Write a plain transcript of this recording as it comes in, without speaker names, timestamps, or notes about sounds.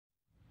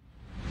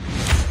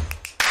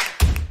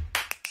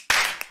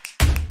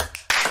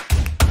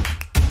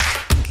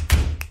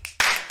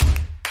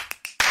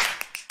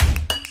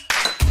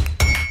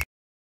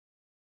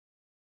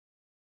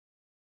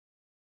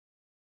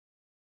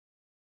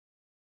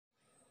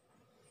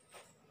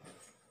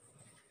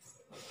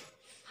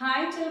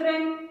Hi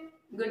children,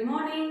 good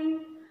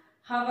morning.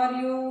 How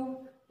are you?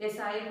 Yes,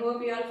 I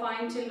hope you are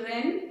fine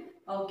children.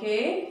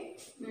 Okay.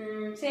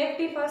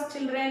 Safety first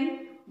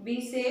children. Be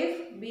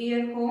safe, be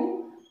at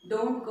home.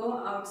 Don't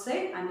go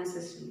outside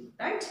unnecessarily.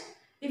 Right?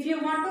 If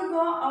you want to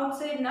go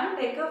outside now,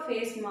 take a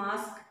face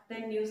mask.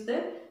 Then use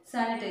the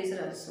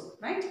sanitizer also.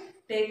 Right?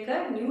 Take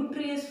a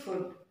nutritious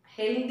food.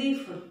 Healthy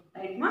food.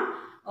 Right ma?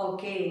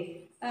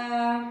 Okay.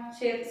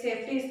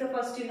 Safety is the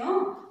first you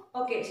know.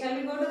 Okay. Shall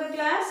we go to the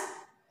class?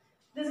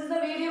 This is the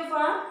video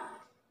for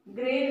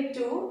grade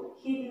 2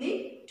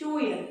 Hindi 2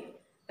 year.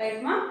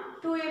 Right ma?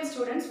 2 year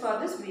students for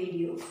this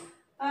video.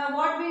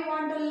 What we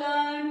want to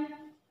learn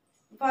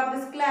for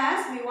this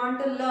class? We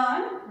want to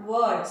learn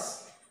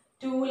words.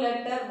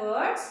 2-letter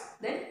words,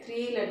 then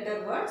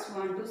 3-letter words.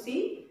 Want to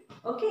see?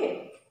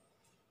 Okay.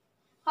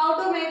 How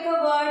to make a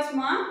words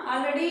ma?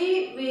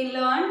 Already we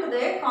learned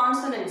the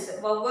consonants,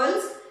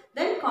 vowels,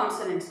 then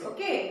consonants.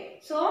 Okay.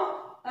 So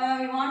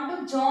we want to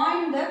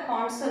join the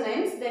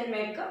consonants, then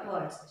make a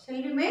words. Shall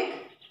we make?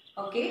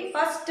 Okay.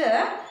 First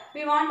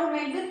we want to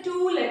make the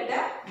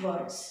 2-letter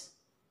words.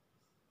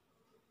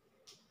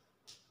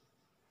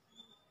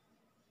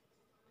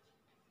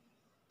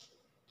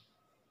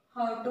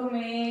 How to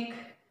make?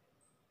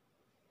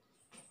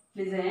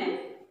 Listen.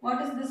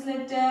 What is this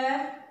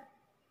letter?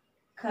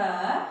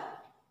 Ka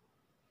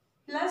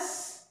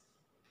plus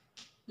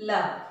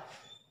la.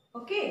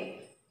 Okay.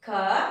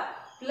 Ka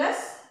plus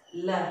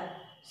la.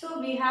 So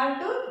we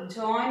have to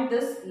join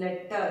these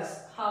letters.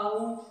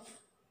 How?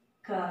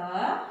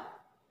 Ka,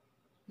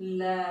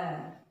 la.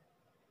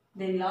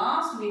 Then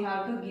last we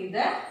have to give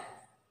the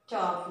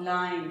top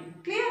line.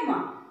 Clear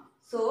ma?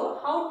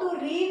 So how to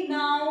read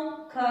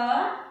now?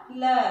 Ka,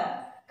 la,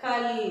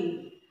 kal.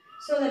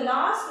 So the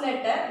last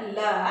letter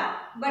la,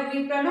 but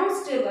we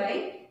pronounced it by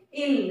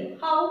il.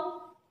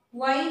 How?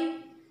 Why?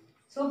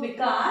 So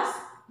because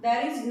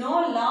there is no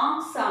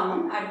long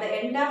sound at the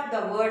end of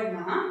the word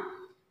na,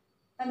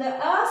 and the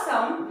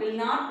sound will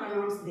not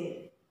pronounce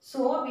there.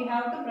 So we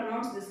have to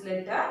pronounce this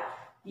letter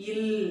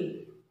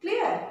il.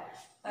 Clear?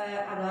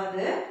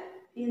 அதாவது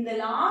இந்த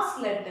last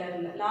letter,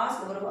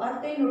 last ஒரு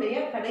வார்த்தையினுடைய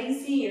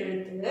கடைசி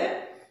எழுத்து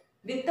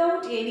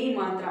without any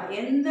மாத்ரா,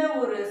 எந்த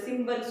ஒரு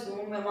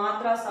சிம்பல்ஸும்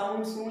மாத்ரா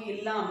சவுண்ட்ஸும்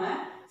இல்லாம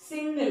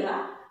சிங்கிளா,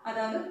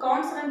 அதாவது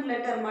கான்சனன்ட்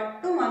லெட்டர்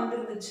மட்டும்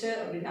வந்துருந்துச்சு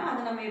அப்படின்னா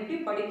அதை நம்ம எப்படி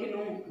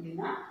படிக்கணும்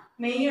அப்படின்னா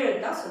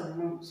மெய்யெழுத்தா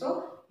சொல்லணும். ஸோ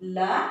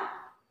ல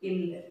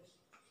இல்.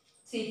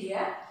 See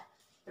here.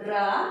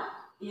 Ra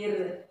ir,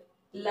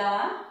 la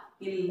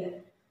il,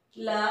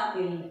 la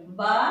il,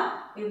 ba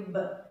ib,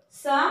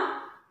 sa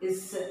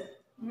is,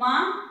 ma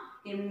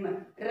im,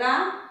 ra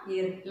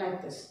ir, like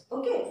this.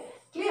 Okay,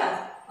 clear?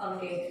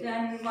 Okay,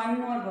 then one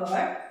more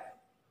word.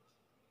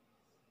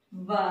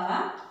 Ba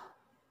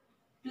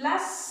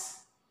plus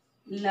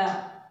la.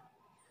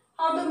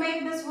 How to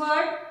make this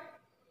word?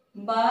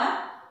 Ba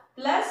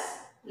plus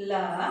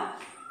la.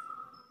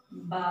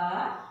 Ba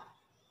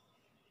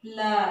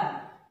la.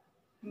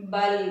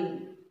 Bal.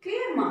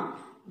 Clear ma?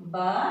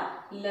 Ba,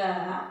 la,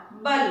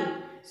 bal.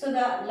 So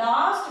the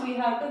last we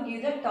have to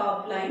give the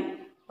top line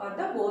for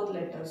the both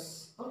letters.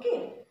 Okay.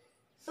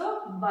 So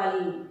bal,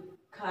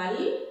 khal,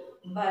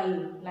 bal.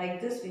 Like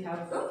this we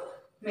have to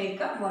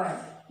make a word.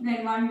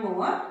 Then one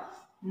more.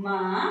 Ma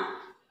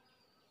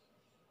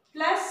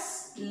plus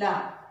la.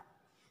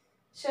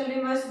 Shall we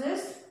watch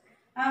this?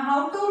 How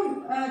to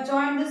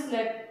join these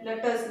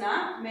letters na?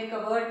 Make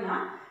a word na?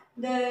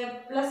 The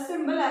plus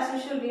symbol as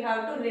usual we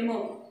have to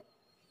remove.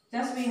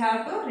 Just we have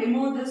to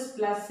remove this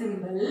plus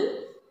symbol.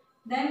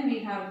 Then we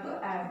have to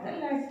add the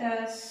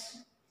letters.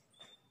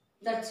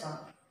 That's all.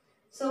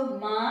 So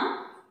ma,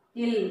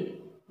 il,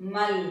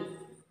 mal.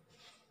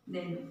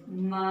 Then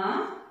ma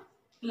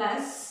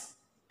plus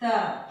ta.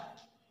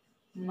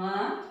 Ma,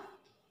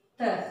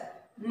 ta.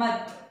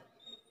 Mat.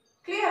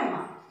 Clear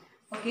ma?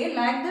 Okay,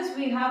 like this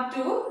we have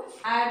to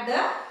add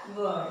the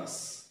words.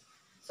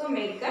 So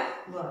make the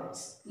words.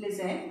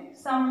 Listen,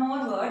 some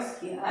more words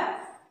here.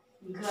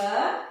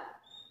 Ghar,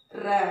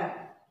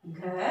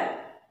 ghar,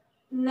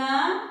 na,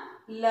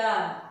 la,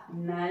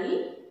 nal,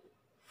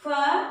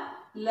 fa,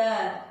 la,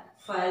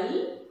 fal,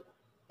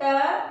 ta,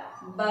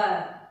 ba,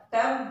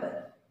 tab,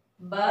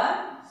 ba,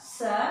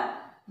 sa,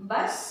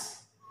 bas,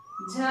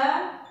 ja,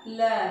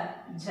 la,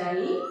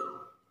 jal,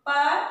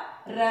 pa,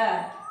 ra,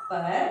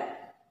 par,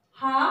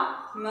 ha,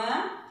 ma,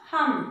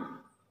 hum.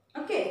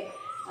 Okay.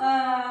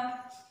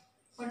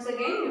 Once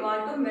again, we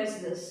want to match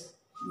this.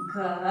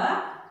 Gha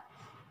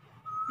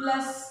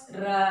plus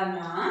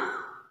rana,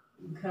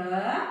 gha,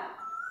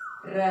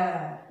 ra,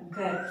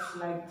 ghar.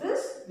 Like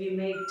this, we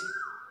make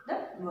the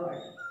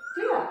word.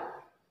 Clear?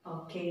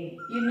 Okay.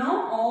 You know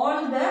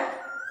all the,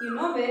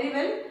 very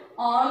well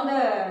all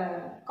the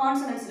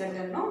consonants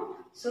letter, no?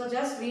 So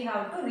just we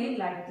have to read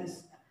like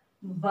this.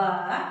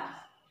 Ba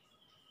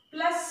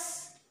plus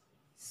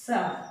sa.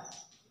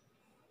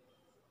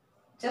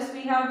 Just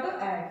we have to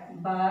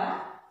add ba,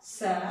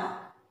 sa,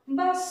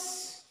 bus.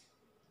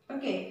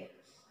 Okay.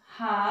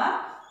 Ha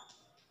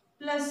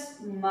plus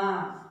ma.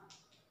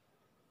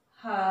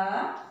 Ha,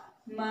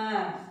 ma,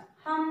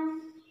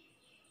 hum.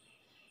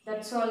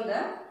 That's all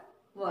the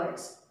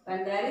words.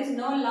 When there is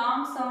no long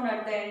sound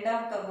at the end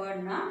of the word,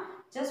 na,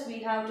 just we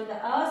have to, the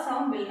a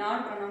sound will not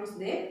pronounce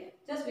there.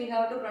 Just we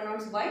have to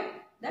pronounce by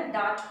the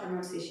dot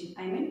pronunciation.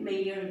 I mean,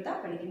 மெய்யெழுத்தா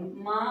படிக்கணும்.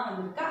 மா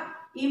வந்திருக்கா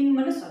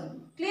இம்னு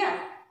சொல்லணும். Clear?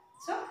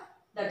 So,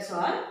 that's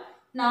all.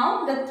 Now,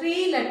 the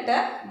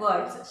 3-letter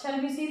words. Shall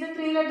we see the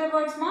 3-letter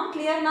words, ma?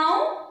 Clear now?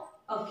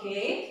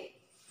 Okay.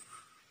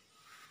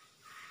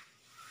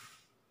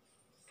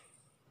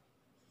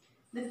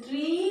 The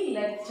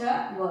 3-letter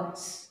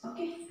words.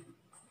 Okay.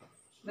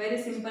 Very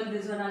simple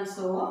this one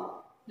also.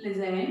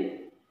 Listen.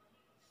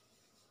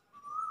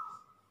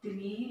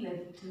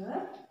 3-letter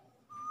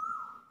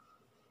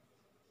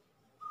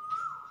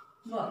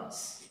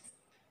words.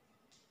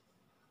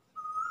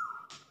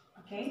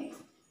 Okay.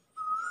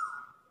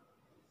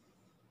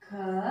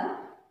 Ka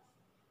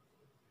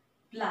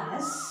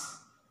plus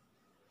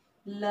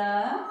la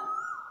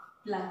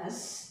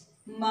plus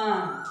ma.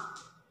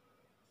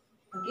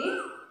 Okay.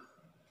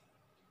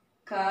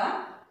 Ka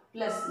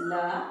plus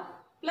la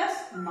plus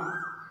ma.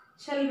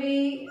 Shall we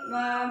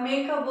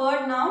make a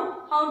word now?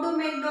 How to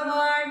make the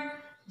word?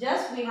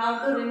 Just we have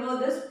to remove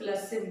this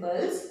plus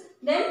symbols.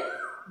 Then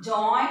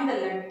join the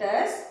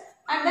letters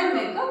and then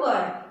make a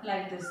word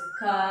like this.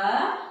 Ka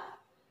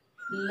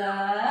la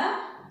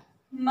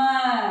ma.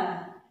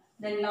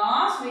 Then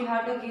last we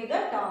have to give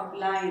the top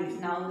line.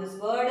 Now this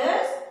word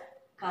is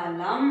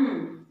kalam.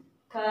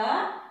 Ka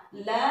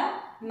la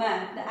ma.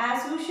 As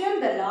usual,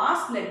 the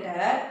last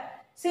letter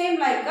same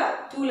like a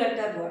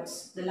 2-letter words.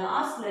 The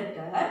last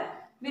letter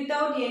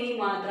without any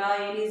matra,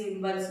 any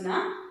symbols na.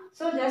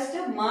 So just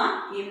ma,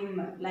 im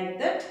like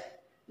that.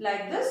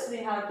 Like this we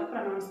have to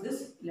pronounce this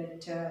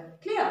letter.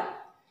 Clear?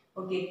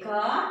 Okay.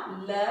 Ka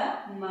la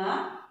ma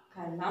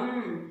kalam.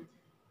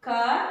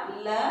 Ka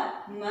la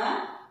ma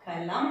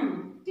kalam.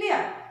 Clear?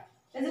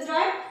 Is it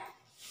right?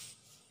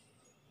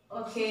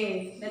 Okay.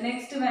 The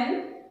next one.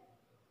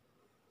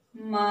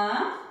 Ma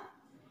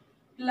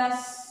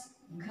plus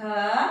gha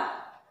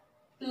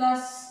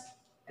plus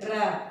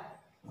ra.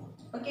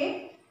 Okay.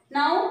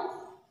 Now,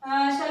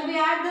 shall we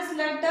add these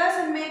letters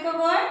and make a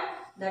word?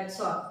 That's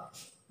all.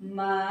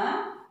 Ma,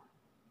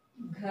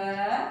 gha,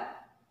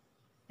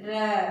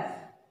 ra.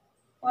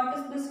 What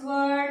is this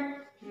word?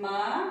 Ma,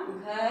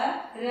 gha,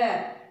 ra.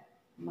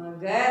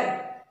 Magar.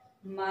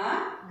 Ma,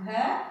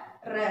 gha,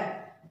 ra.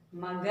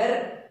 Magar.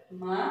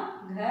 Ma,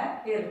 gha,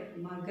 ir.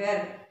 Magar.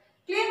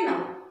 Clear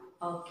now?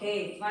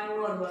 Okay. One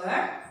more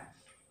word.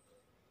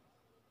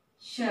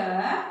 Sha,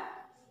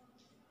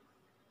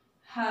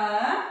 ha,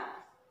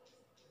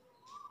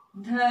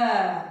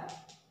 dha.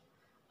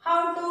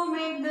 How to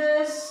make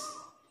this?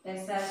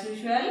 Yes, as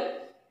usual.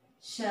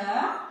 Sha,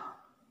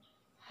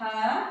 ha,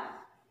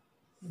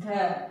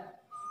 dha.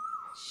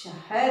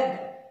 Shahad.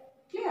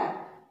 Clear?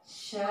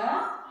 Sha,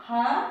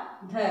 ha,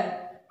 dha.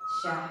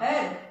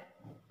 Shahad.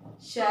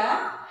 Sha,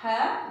 ha,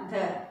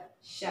 dha.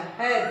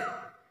 Shahad.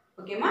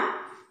 Okay, ma?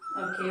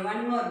 Okay,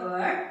 one more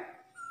word.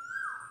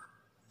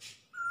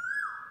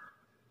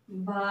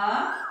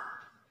 Ba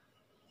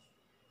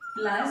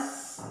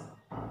plus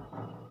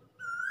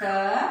ta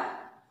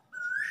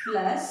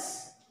plus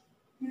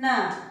na.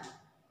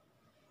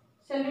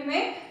 Shall we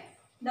make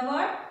the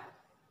word?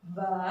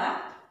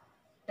 Ba,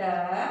 ta,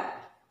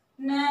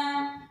 na.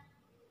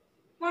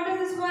 What is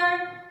this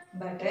word?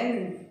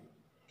 Button.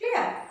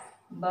 Clear?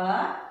 Ba,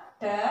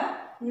 ta,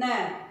 na.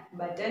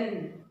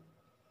 Button.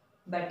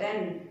 Button.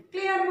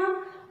 Clear, ma?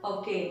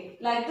 Okay.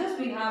 Like this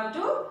we have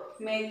to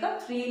make a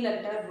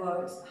 3-letter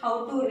words.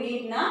 How to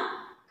read na?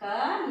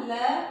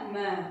 Kalam.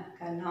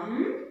 Kalam.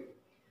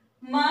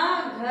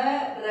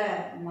 Magar.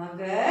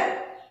 Magar.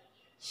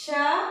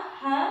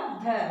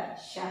 Shahad.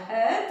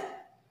 Shahad.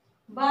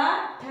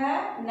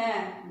 Button.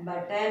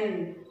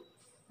 Button.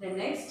 The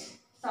next,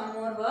 some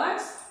more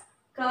words.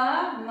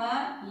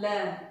 Kamal.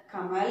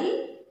 Kamal.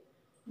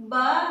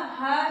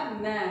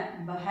 Bahan.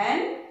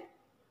 Bahan.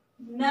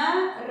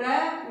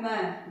 Naram.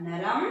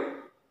 Naram.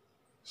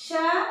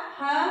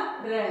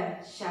 Shahar.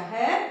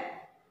 Shahar.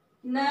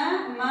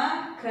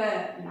 Namak.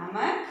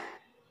 Namak.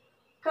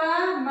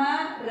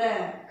 Kamar.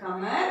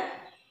 Kamar.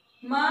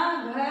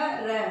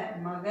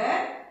 Magar.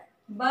 Magar.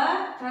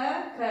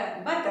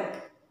 Batak. Batak.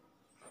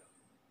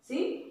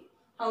 See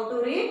how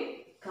to read?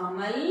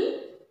 Kamal,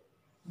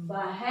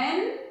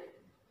 Bahan,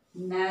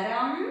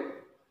 Naram,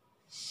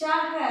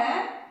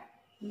 Shahar,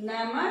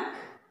 Namak,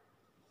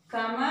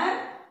 Kamar,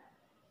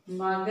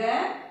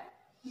 Magar,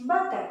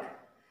 Batak.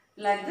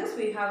 Like this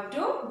we have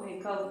to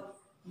make a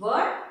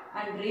word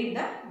and read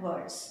the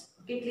words.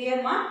 Okay,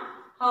 clear, ma?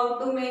 How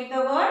to make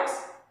the words?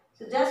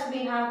 So just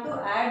we have to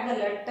add the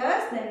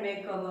letters, then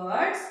make a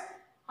words.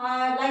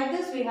 Like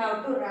this we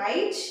have to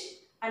write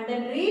and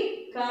then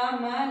read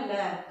Kamal.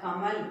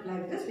 Kamal.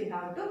 Like this we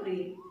have to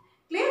read.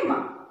 Clear, ma?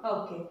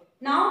 Okay.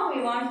 Now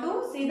we want to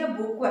see the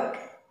book work.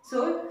 So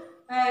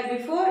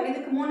before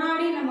இதுக்கு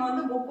முன்னாடி நம்ம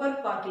வந்து book work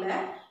பார்க்கல.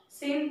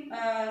 Same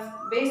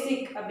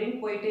basic அப்படினு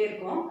போயிட்டே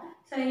இருக்கோம்.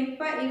 சரி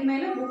இப்போ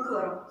இனிமேல book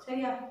வரும்.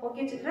 சரியா?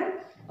 Okay children?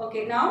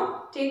 Okay, now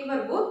take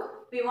your book.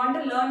 We want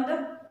to learn the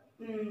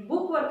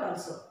book work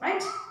also,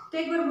 right?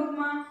 Take your book,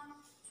 ma.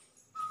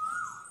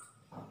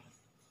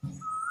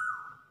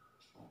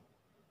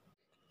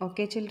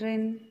 Okay,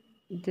 children.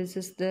 This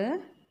is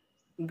the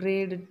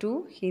grade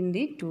 2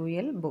 Hindi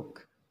 2L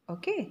book.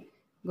 Okay.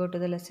 Go to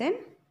the lesson.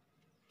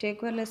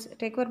 Take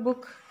your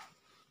book.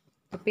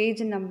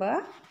 Page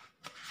number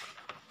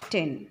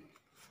 10.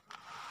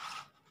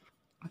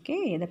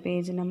 Okay, the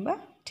page number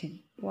 10.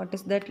 What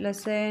is that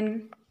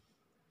lesson?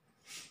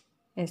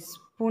 Yes,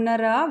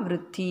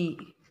 Punaravritti,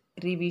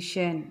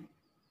 revision.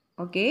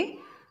 Okay.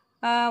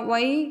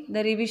 Why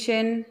the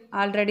revision?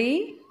 Already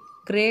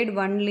grade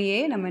 1லியே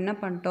நம்ம என்ன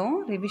பண்ணிட்டோம்,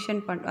 revision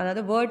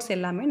அதாவது words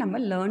எல்லாமே நம்ம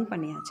learn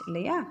பண்ணியாச்சு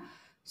இல்லையா?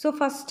 So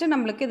first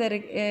நம்மளுக்கு இதை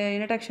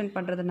இன்ட்ரடக்ஷன்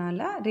பண்ணுறதுனால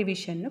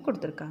ரிவிஷன்னு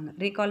கொடுத்துருக்காங்க.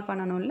 ரீகால்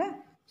பண்ணணும்ல?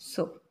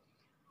 ஸோ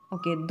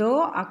ओके, 2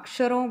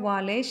 अक्षरों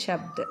वाले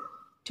शब्द,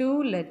 2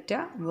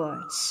 letter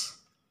words.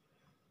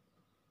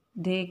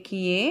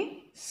 देखिए,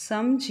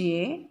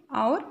 समझिए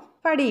और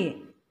पढ़िए.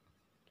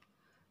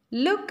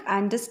 Look,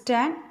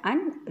 understand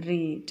and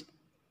read.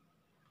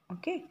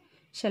 Okay,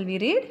 shall we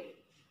read?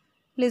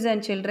 Listen,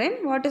 children.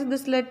 What is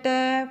this letter?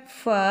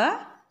 F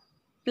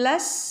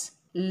plus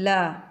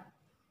la.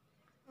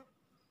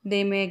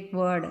 They make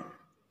word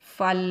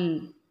fal.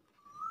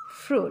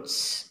 Fruits.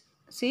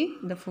 See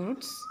the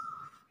fruits.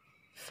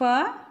 F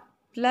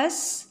plus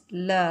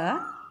la,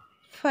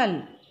 fal.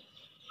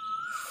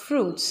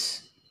 Fruits.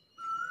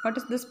 What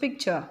is this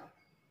picture?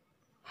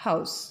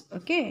 House.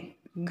 Okay.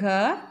 G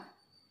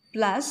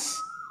plus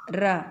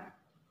ra,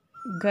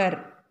 gar.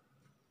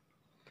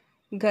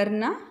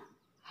 Garna,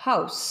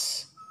 house.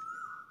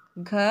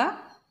 G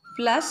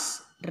plus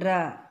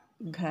ra,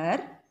 gar,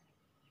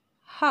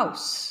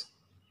 house.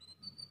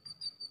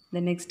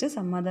 The next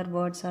some other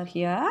words are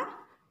here.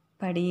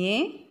 Padiye,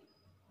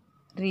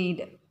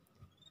 read.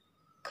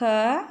 क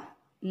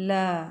ल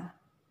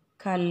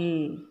कल,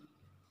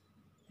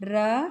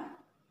 र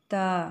त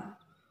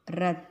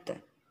रत,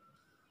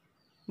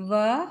 व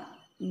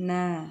न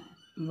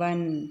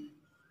one,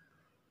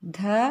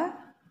 ध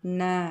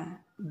न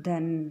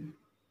धन,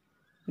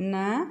 न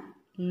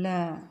ल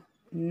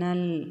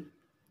नल,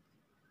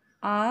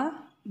 आ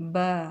ब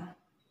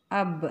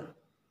अब.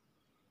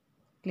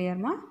 Clear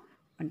ma?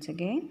 Once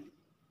again.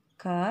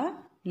 क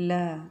ल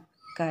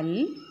कल,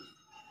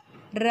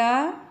 र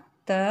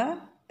त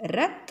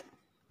रत,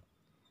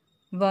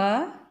 व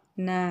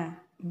न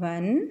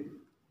वन,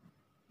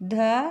 ध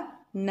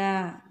न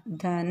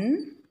धन,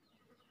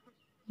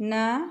 न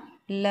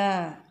ल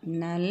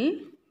नल,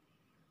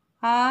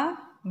 आ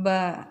ब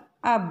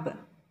अब,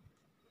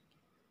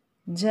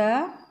 ज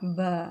ब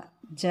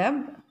जब,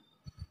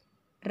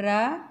 र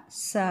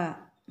स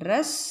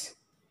रस,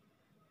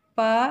 प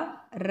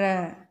र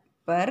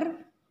पर,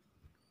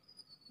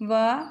 व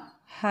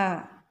ह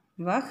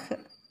वह,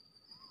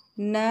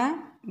 न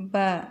ब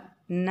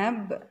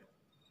नब,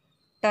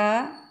 ट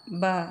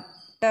ब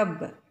टब,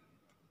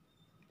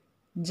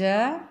 ज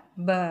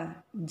ब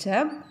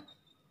जब,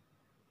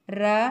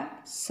 र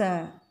स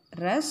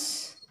रस,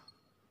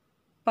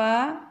 प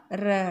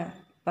र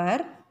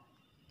पर,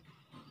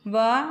 व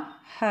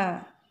ह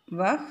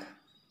वह,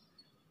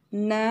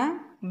 न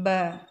ब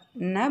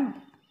नब,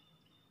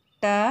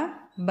 ट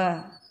ब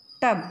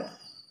टब.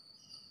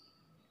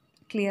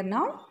 Clear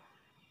now?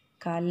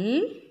 कल,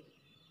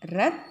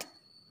 रत,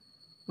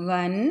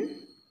 वन,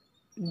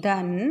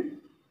 धन,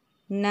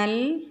 नल,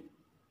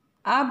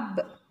 अब,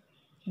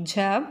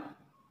 जब,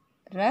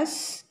 रस,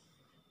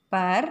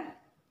 पर,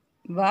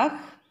 वह,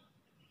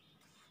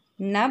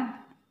 नब,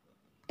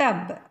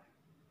 tub.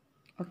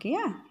 Okay,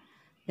 yeah?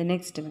 The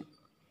next one.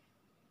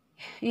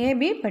 A,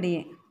 B,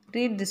 padhiye.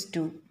 Read this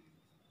two.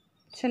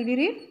 Shall we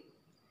read?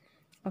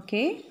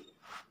 Okay.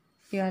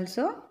 You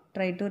also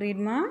try to read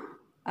ma.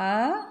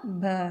 A,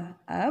 B,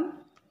 ab,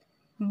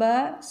 B,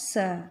 S,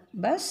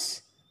 bus,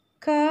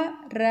 K,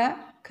 R,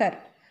 kar.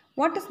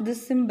 What is this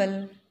symbol?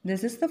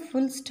 This is the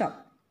full stop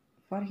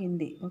for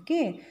Hindi.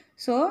 Okay.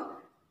 So,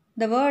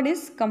 the word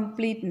is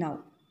complete now.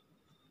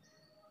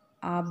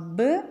 Ab,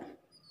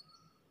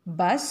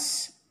 bus,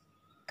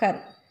 kar.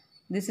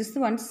 This is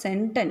the one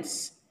sentence.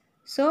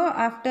 So,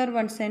 after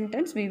one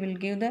sentence, we will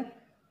give the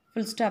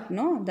full stop.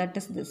 No, that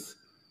is this.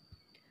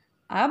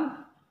 Ab,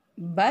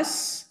 bus,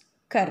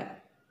 kar.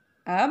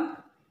 Ab,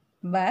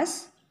 bus,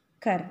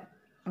 kar.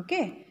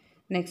 Okay.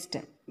 Next.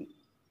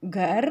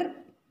 Ghar,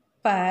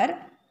 par,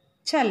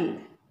 chal.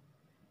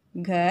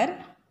 Ghar,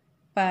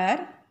 par,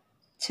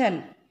 chal.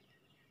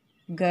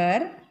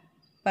 Ghar,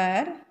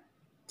 par,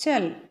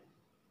 chal.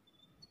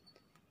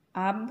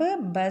 अब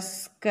बस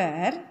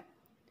कर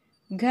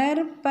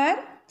घर पर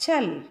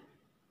चल.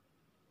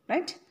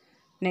 Right?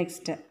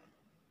 Next.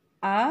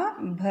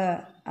 अब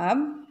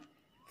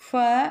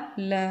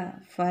फल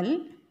फल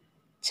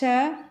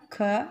चख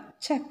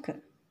चक.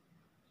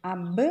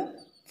 अब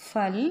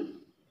फल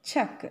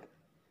चक.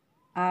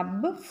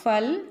 अब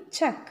फल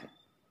चक.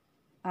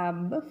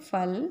 अब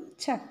फल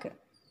चक.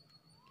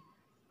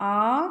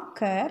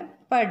 आकर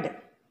पढ़.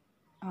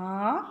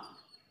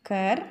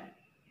 आकर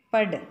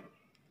पढ़.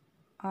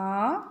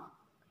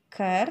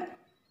 आकर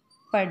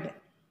पढ़.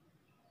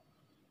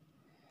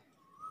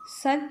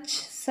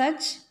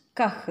 सच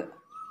कह,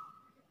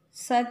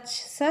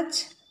 सच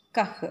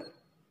कह,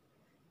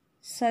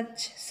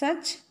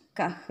 सच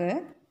कह,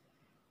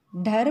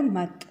 डर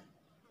मत,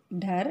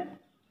 डर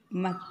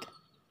मत,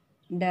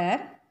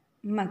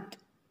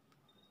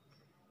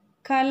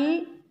 कल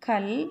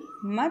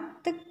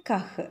मत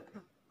कह,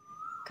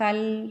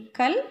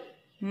 कल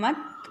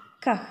मत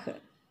कह,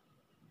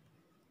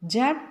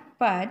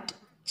 झटपट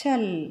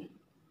चल,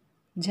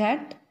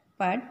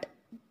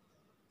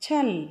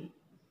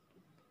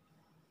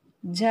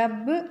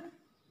 जब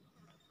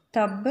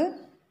तब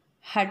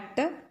हट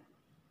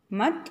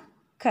मत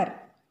कर,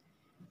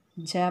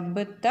 जब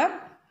तब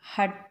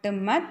हट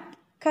मत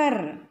कर,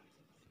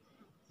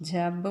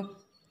 जब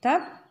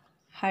तब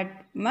हट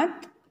मत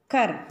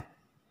कर.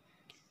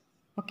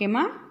 Okay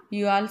ma,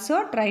 you also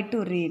try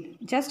to read.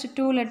 Just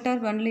 2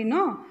 letters only,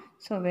 no?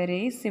 So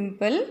very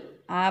simple.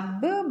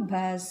 अब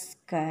बस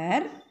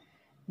कर,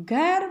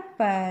 घर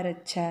पर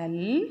चल,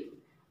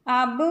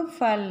 अब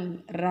फल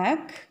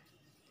रख,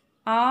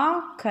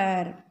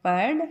 आकर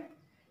पढ़,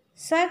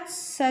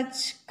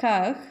 सच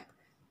कह,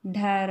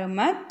 डर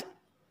मत,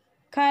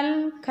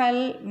 कल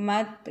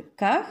मत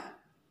कह,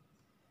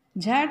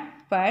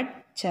 झटपट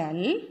चल,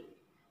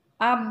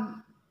 अब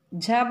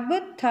जब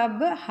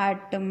तब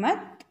हट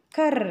मत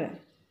कर.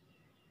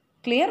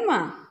 Clear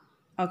ma?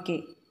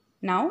 Okay.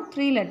 Now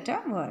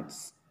 3-letter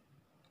words.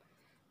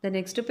 The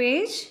next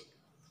page.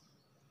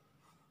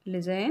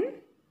 Listen.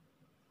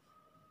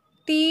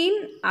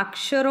 3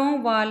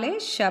 अक्षरों वाले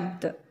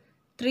शब्द,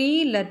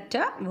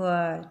 3-letter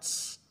words.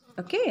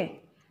 Okay.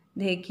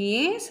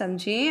 देखिए,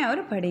 समझिए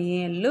और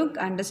पढ़िए. Look,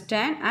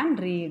 understand and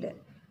read.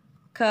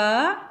 क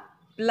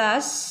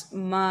plus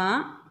म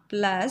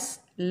plus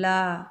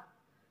ला,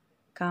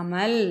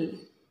 कमल,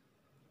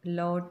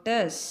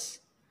 lotus.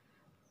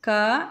 क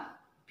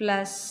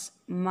plus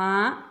म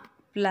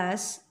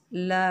plus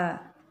ल,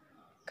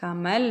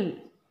 kamal,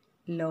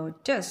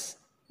 lotus.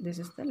 This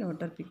is the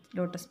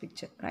lotus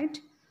picture, right?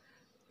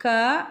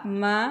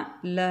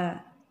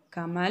 Kamala,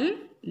 kamal,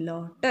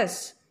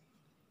 lotus.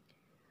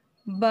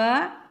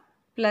 Ba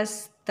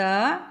plus ta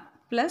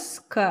plus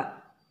ka.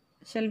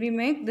 Shall we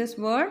make this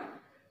word?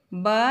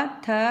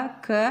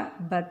 Ba-tha-ka,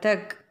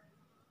 batak,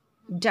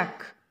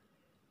 duck.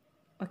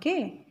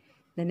 Okay.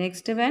 The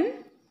next one,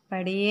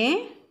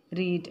 padiye,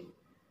 read.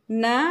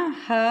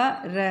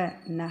 Nahara,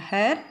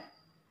 nahar.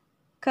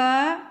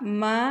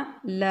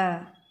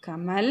 Kamala,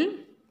 kamal.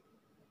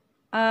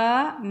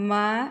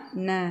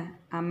 Amana,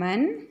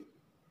 aman.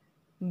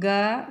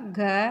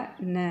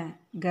 Gagana,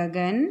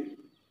 gagan.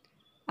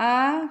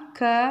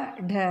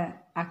 Akada,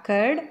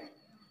 akad.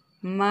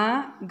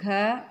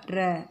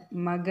 Magara,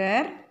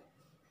 magar.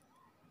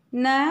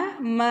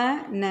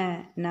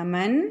 Namana,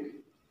 naman.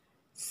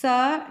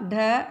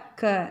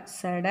 Sadaka,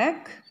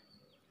 sadak.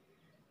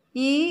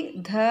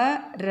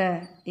 Idhar,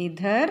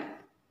 idhar.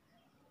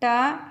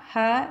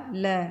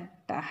 Tahal,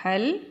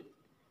 tahal.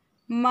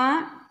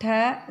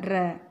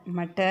 Matar,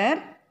 matar.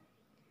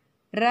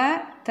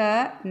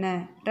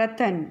 Ratana,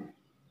 ratan.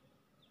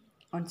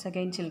 Once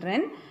again,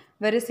 children,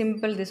 very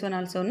simple this one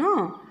also,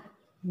 no?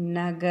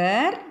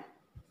 Nagar,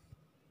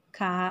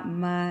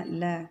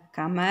 kamala,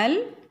 kamal.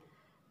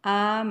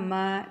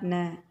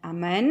 Amana,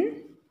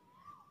 aman.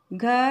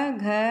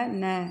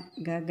 Gagana,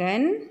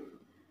 gagan.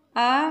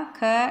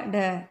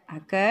 Akada,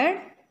 akad.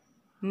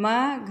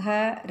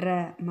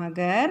 Magara,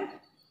 magar.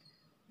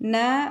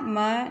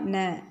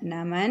 Namana,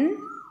 naman.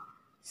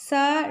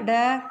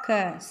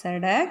 Sadaka,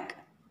 sadak.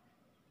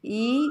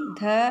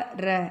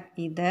 Idhara,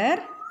 idhar.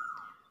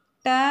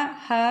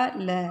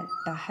 Tahala,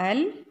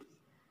 tahal.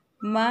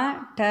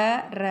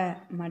 Matara,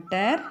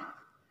 matar.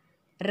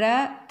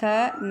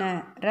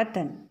 Ratana,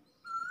 ratan.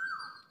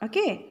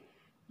 Okay.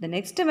 The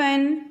next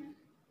one.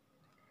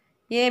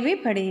 ये भी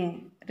पढ़िए.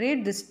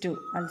 Read this too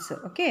also.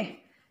 Okay.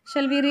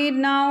 Shall we read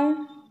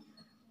now?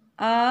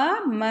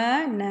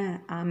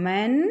 Amana,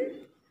 aman.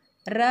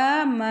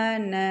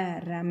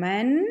 Ramana,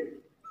 raman.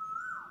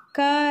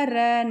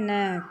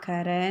 Karana,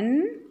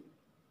 karan.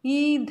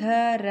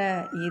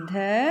 Idhara,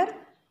 idhar.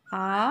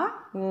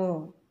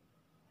 Aavo.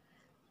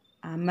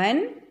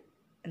 Aman,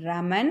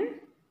 raman.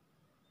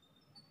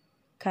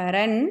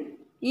 Karan.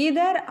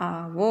 Idhar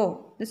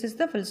aavo. This is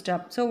the full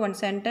stop. So one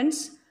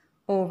sentence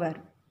over.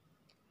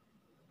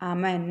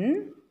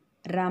 Aman,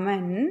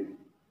 raman,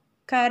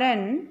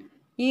 karan,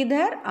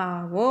 idhar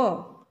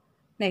aavo.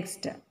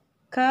 Next.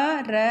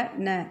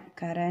 Karana,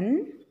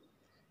 karan.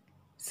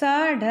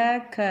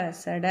 Sadaka,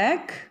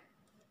 sadak.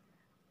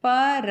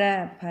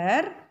 Para,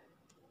 par.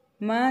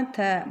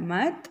 Matha,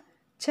 mat.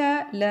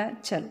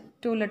 Chala, chal.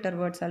 2-letter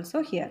words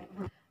also here.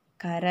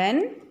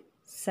 Karan,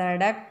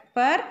 sadak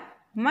par,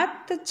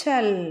 mat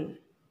chal.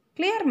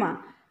 Clear ma?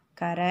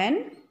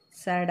 Karan,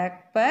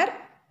 sadak par,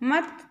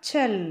 mat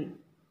chal.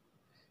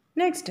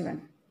 Next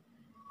one.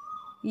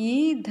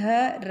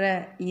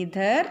 Idhar,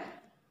 idhar.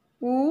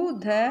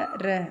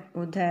 Udhar,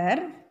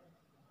 udhar.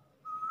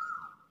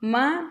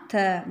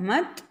 Matha,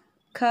 mat.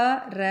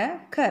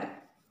 Kara, kar.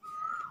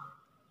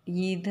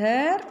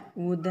 Idhar,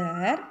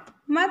 udhar.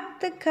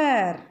 Mat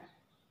kar.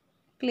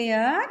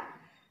 Clear?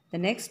 The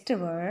next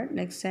word,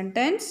 next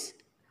sentence.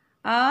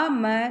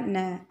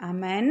 Amana,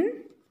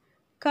 aman.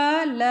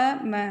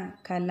 Kalama,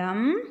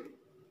 kalam.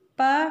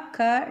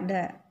 Pakad,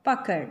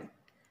 pakad.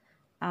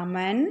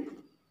 Aman,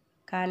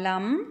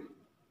 kalam,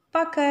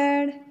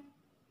 pakad.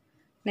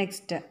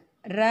 Next.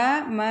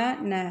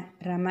 Ramana,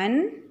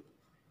 raman.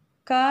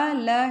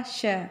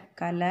 Kalash,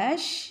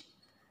 kalash.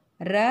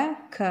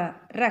 Rak,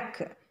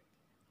 rak.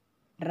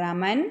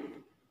 Raman,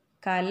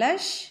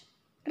 kalash,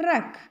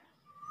 rak.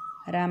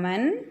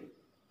 Raman,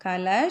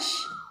 kalash,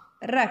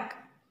 rak.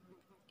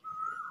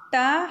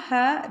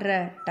 Tahar,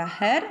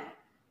 tahar.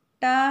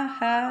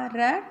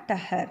 Tahar,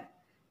 tahar.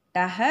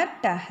 Tahar,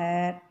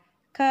 tahar.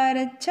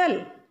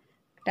 Karchal.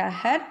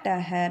 Tahar,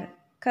 tahar.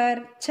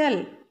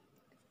 Karchal.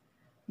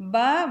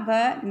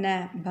 Bhavan,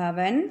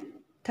 bhavan.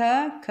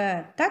 Tak,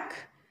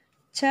 tak.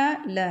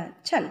 Chal,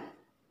 chal.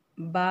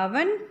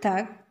 Bhavan,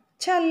 tak,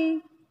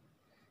 chal.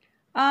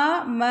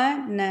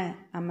 Aman,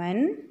 aman.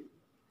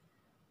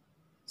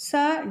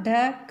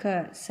 Sadak,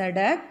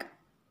 sadak.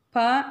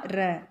 Par,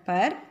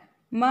 par.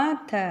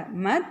 Mat,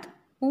 mat.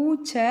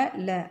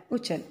 Uchal,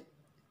 uchal.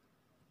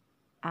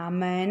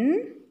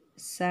 Aman,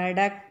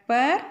 sadak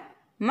par,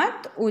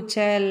 mat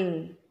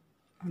uchal.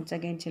 Once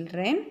again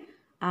children.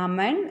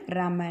 Aman,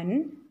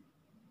 raman.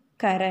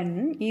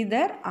 Karan,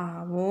 idhar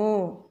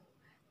aavo.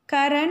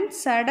 Karan,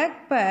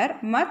 sadak par,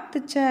 mat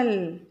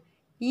chal.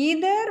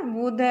 Idhar,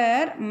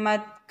 udhar,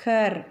 mat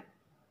kar.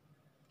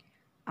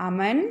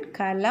 Aman,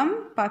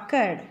 kalam,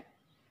 pakad.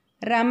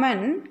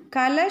 Raman,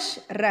 kalash,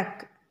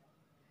 rak.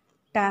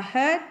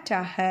 Tahar,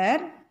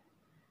 tahar.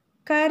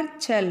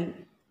 Karchal.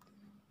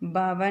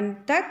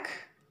 Bhavan tak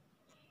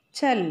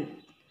chal.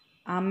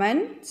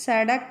 Aman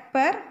sadak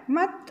par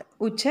mat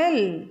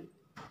uchal.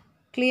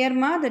 Clear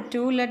ma? The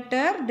 2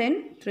 letter,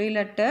 then 3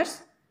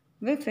 letters.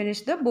 We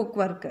finish the book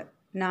work.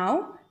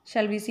 Now,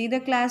 shall we see the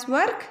class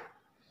work?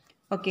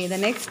 Okay, the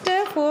next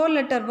 4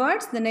 letter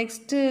words, the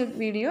next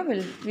video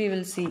we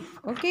will see.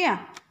 Okay, yeah?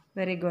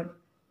 Very good.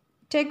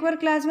 Take your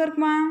class work,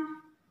 ma.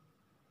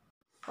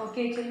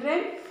 Okay,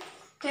 children.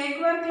 Take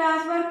your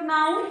class work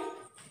now.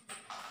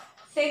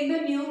 Take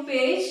the new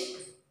page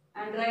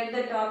and write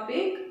the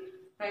topic,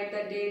 write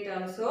the date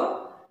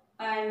also,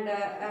 and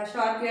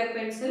sharp your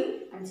pencil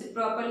and sit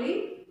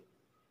properly.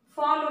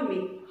 Follow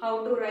me.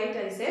 How to write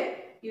I said,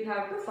 you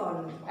have to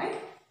follow me, right?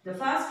 The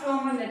first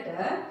Roman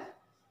letter,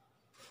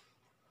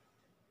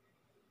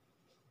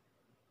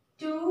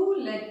 2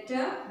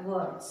 letter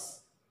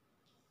words.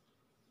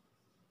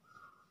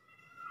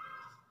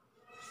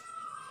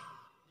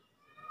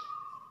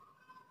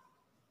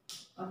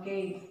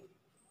 Okay.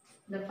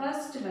 The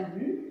first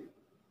one,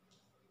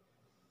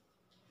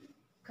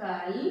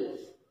 kal,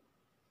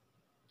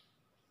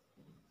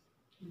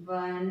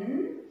 van,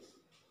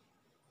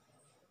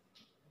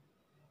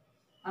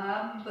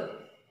 ab,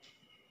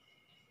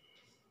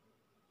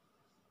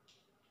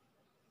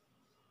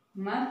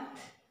 mat,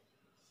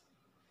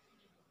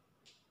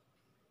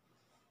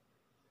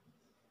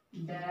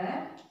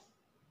 dar,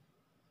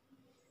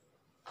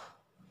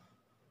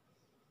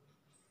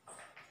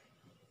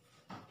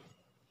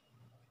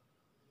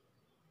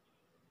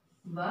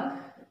 vah.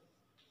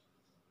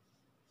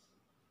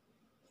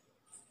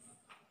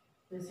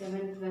 The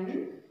 7th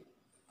one,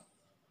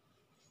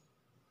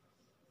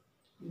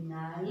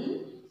 nal,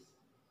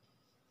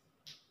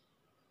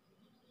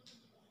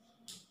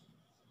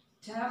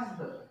 tub,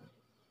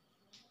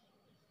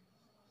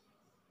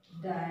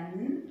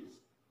 done,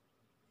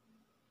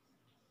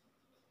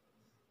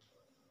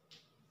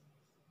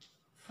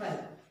 fell.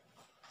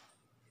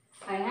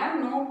 I have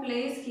no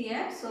place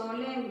here, so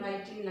only I am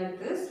writing like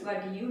this,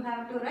 but you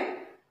have to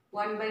write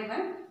one by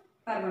one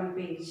per one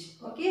page.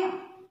 Okay?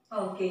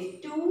 Okay,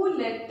 2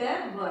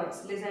 letter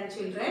words. Listen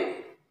children.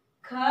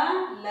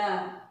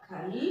 Kala,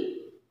 kal.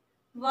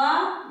 Va,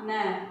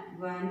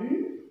 van.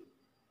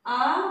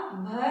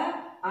 Ab,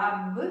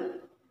 ab.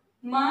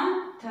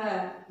 Mat,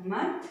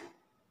 mat.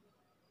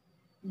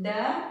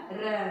 Dar,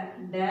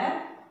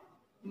 dar.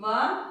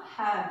 Vah,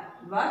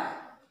 vah.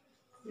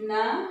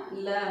 Nal,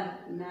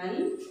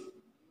 nal.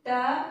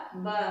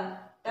 Tab,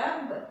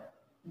 tab.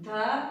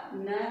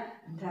 Dhan,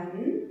 dhan.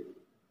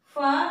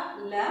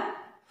 Fal,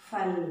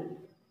 fal.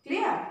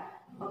 Clear?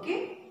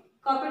 Okay.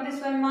 Copy this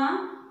one, ma.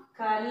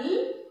 Kal,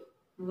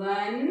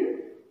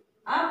 van,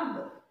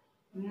 ab,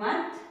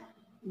 mat,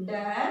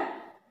 dar,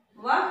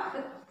 vah,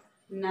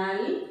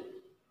 nal,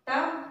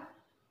 tab,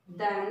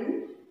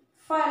 dhan,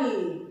 fal.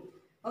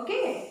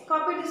 Okay.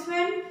 Copy this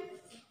one.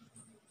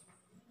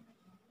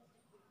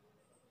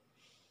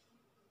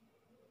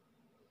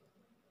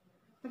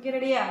 Okay,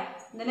 ready? Yeah.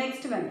 The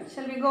next one.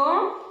 Shall we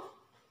go?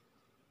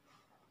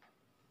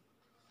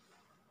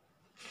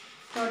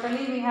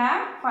 Totally we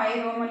have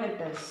 5 Roman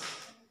letters.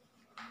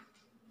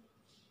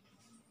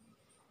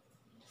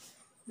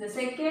 The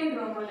second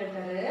Roman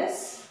letter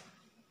is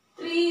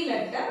 3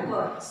 letter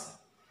words.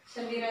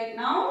 Shall we write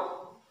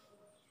now?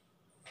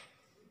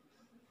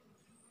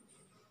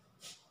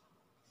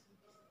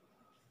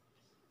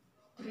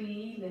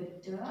 Three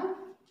letter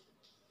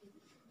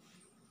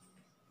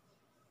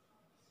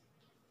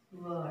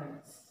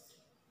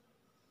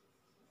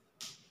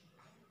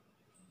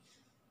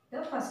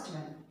first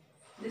one.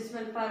 This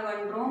one for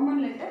one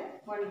Roman letter,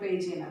 one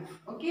page enough.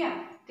 Okay,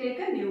 take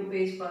a new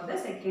page for the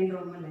second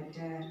Roman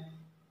letter.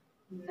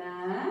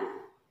 Na,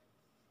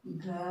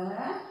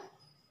 ga,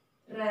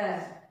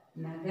 ra,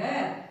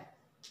 nagar.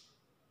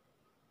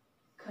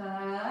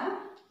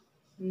 Ka,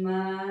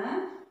 ma,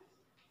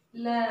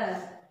 la,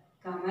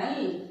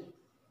 kamal.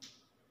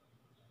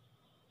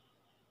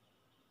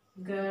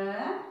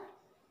 Ga,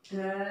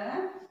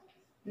 ga,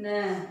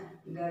 na,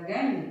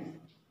 gagan.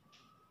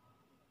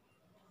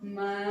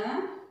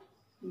 Ma,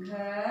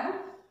 gha,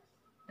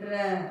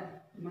 ra,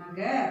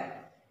 magar.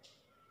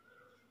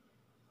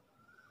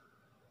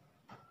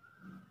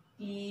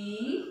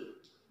 I,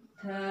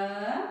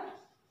 tha,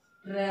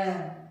 ra,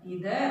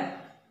 idhar.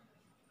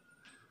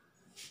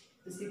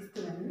 The sixth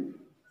one.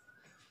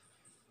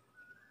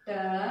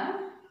 Ta,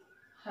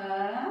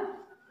 ha,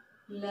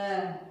 la,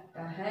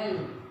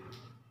 tahal.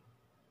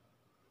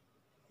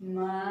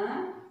 Ma,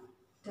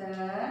 ta,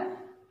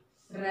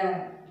 ra,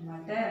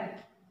 matar.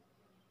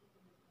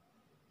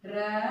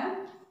 Ra,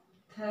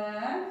 tha,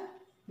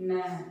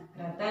 na,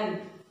 ratan.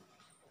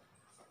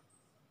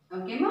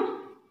 Okay, ma?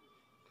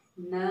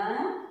 Na,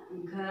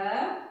 gha,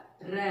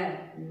 ra,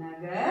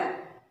 nagar.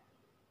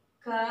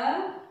 Ka,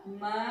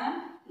 ma,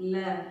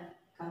 la,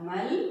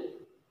 kamal.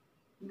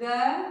 Ga,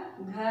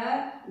 gha,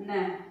 na,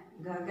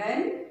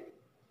 gagan.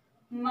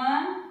 Ma,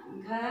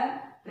 gha,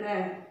 ra,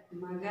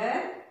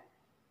 magar.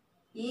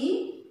 I,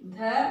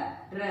 dha,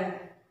 ra,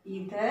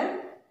 idhar.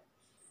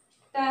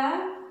 Ta,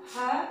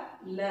 ha,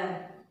 la,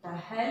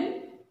 tahal.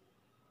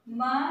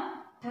 Ma,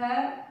 tha,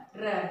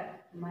 ra,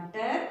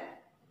 matar.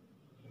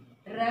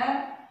 Ra,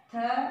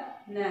 tha,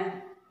 na,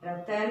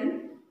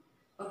 ratan.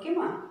 Okay,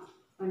 ma?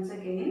 Once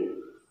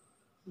again.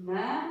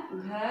 Na,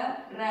 gha,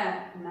 ra,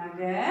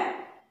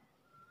 nagar.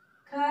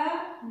 Ka,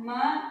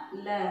 ma,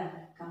 la,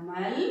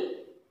 kamal.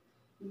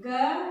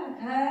 Ga,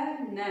 gha,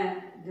 na,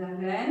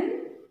 gagan.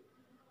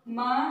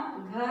 Ma,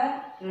 gha,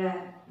 ra,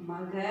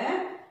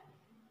 magar.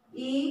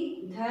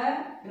 I, dha,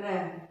 ra,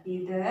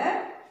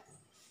 idhar.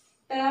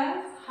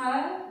 Ta, ha,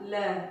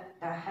 la,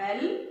 tahal.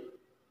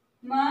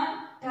 Ma,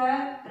 tha,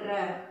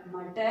 ra,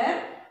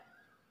 matar.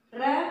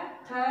 Ra,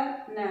 tha,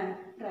 na,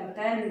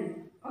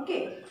 ratan.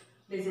 Okay.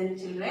 Listen,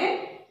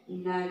 children.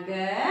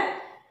 Nagar,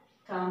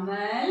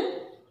 kamal,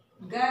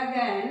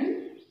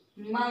 gagan,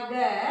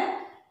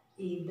 magar,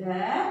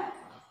 idhar,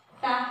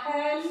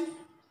 tahal,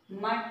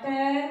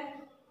 matar,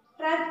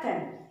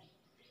 ratan.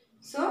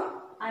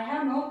 So, I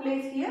have no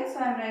place here, so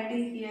I am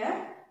writing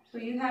here. So,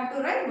 you have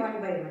to write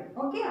one by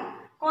one. Okay?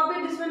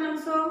 Copy this one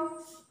also.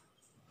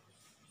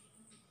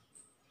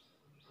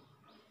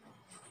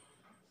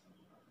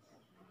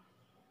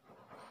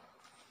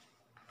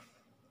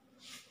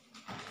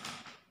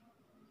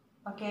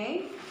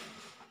 Okay.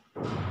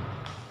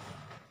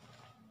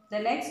 The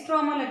next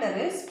Roman letter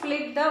is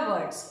split the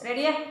words.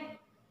 Ready?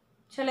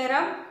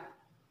 Chalera.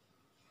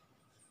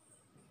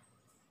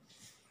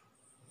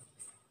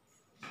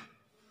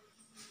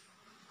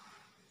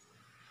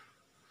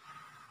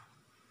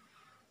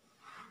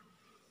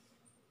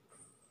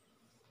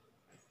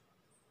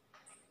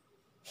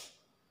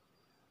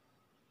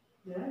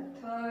 The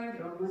third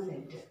Roman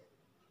letter.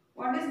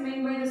 What is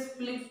meant by the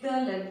split the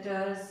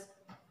letters?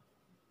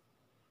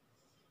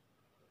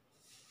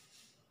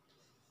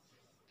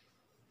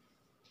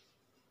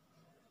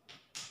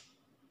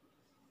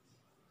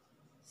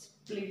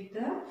 Split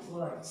the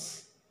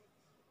words.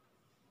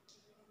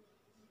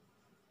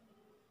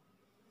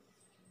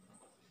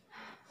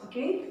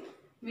 Okay,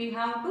 we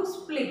have to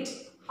split.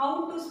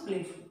 How to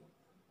split?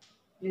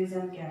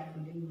 Listen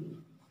carefully.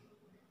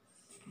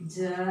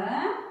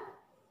 Ja,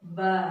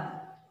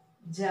 ba,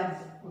 jab.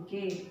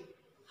 Okay.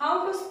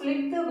 How to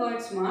split the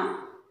words, ma?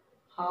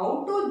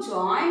 How to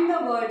join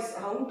the words?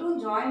 How to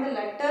join the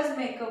letters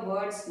make a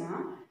words, na?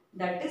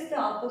 That is the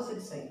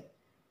opposite side.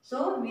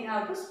 So we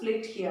have to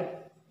split here.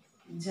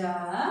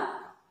 Ja.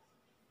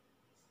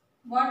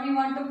 What we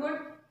want to put?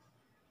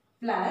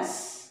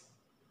 Plus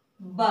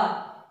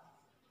ba.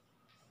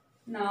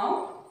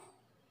 Now,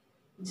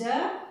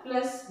 ja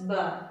plus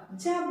ba,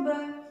 jab.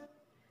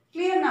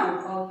 Clear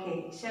now?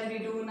 Okay. Shall we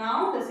do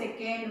now the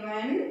second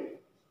one?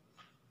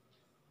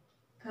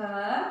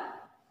 Ka,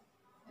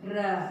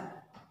 ra,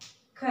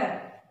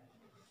 kar.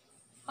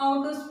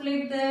 How to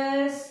split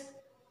this?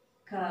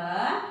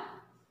 Ka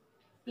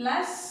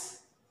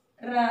plus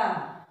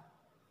ra,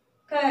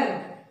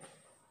 kar.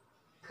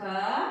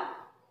 Ka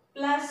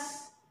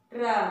plus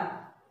ra,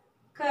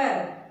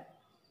 kar.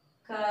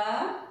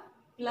 Ka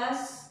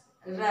plus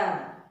ra,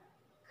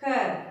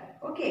 kar.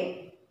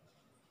 Okay.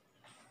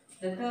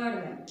 The third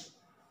one.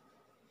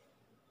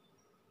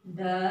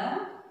 The,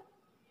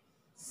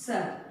 sa,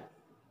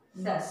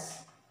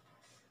 das.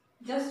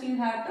 Just you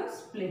have to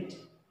split.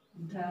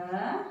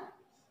 The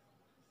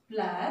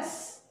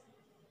plus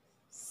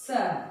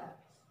sa,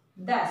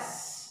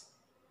 das.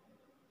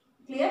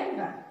 Clear?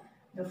 Done.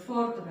 The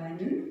fourth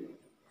one.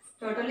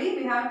 Totally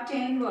we have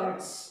 10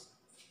 words.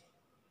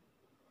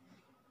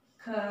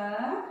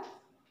 Ka,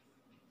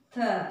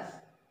 tha,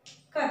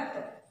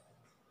 kat.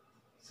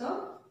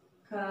 So,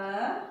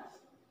 ka,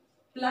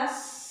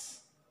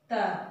 plus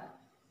the,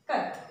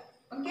 cut.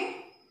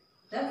 Okay.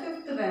 The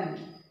fifth one.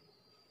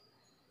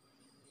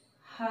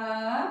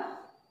 Ha,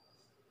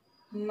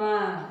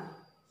 ma,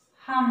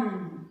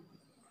 hum.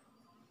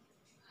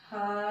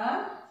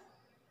 Ha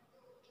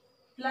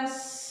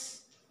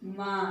plus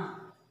ma,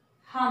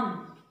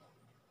 hum.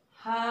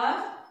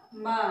 Ha,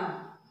 ma,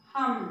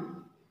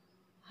 hum.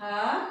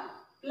 Ha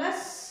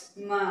plus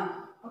ma.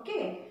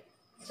 Okay.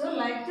 So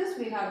like this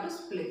we have to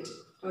split.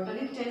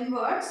 Totally 10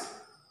 words.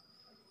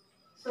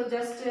 So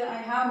just I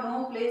have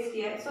no place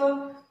here.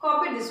 So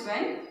copy this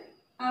one.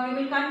 We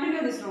will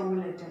continue this Roman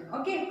letter.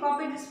 Okay.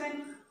 Copy this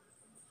one.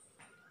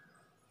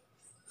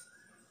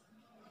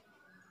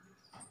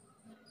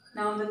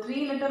 Now the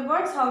 3-letter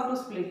words how to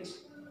split.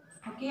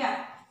 Okay.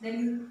 Yeah.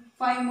 Then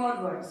 5 more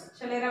words.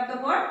 Shall I write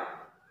the word?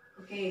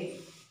 Okay.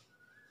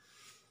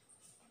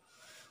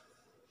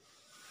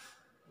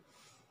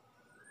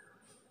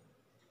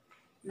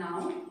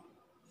 Now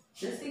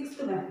the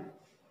 6th one.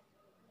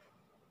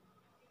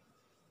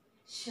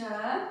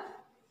 Sha,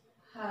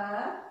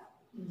 ha,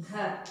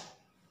 dha.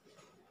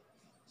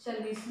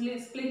 Shall we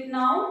split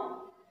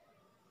now?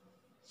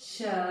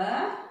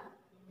 Sha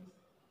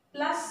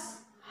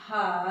plus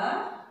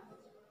ha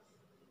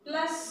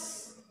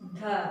plus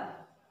dha.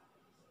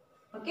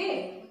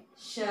 Okay.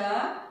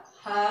 Sha,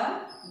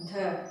 ha,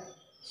 dha.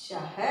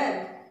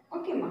 Shahar.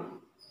 Okay, ma.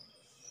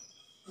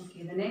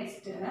 Okay, the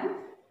next.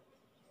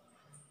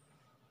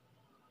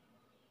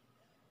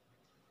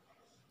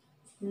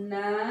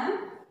 Na,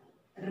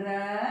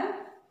 ra,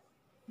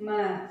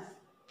 ma.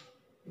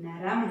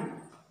 Naram.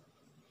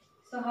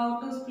 So how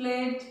to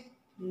split?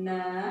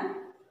 Na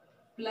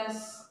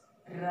plus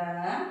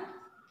ra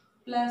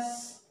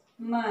plus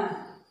ma.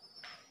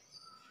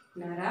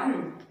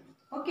 Naram.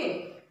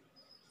 Okay.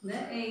 The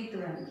 8th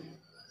one.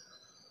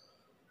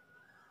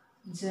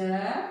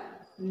 Ja,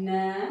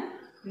 na,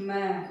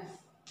 ma.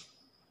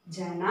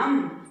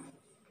 Janam.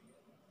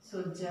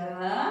 So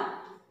ja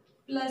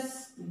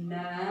plus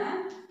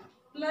na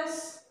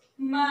plus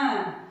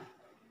ma.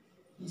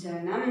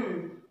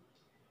 Janam.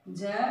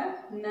 Ja,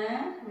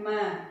 na,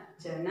 ma.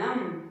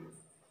 Janam.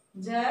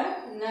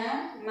 Ja,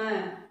 na, ma.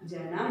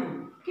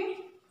 Janam. Okay.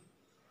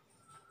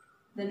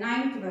 The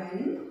 9th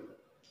one.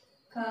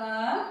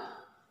 Ka,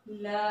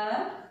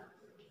 la,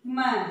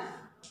 ma.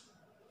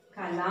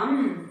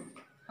 Kalam.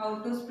 How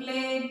to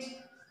split?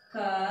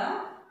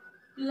 Ka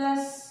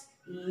plus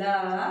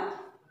la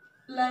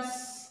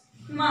plus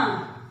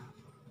ma.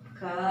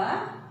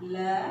 Ka,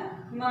 la,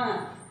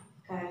 ma.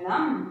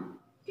 Kalam.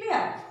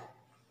 Clear?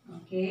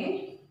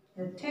 Okay.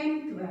 The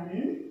 10th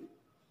one.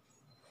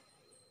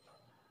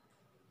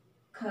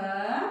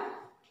 Ka,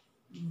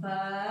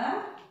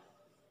 ba,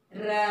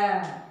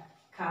 ra.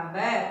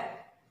 Kabar.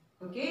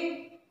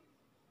 Okay.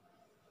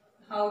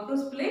 How to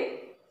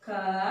split?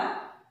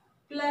 Ka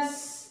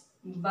plus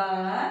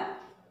ba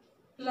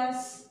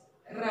plus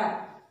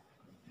ra.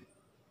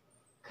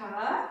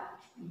 Ka,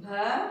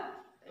 ba,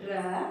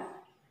 ra,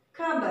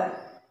 kabar.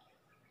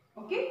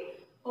 Okay.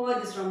 Over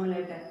this Roman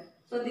letter.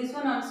 So this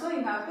one also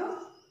you have to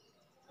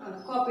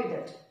copy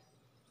that.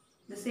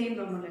 The same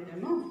Roman letter,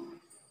 no?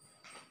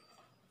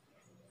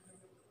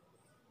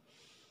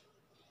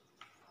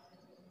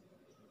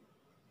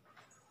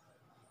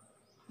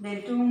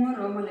 Then 2 more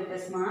Roman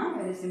letters, ma.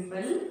 Very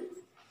simple.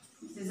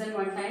 Listen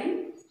one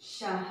time.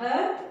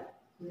 Shahar,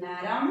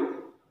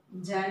 naram,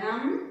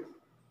 janam,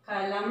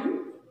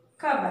 kalam,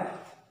 kabar.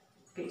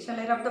 Okay, shall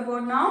I rub the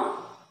board now?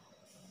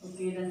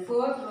 Okay, the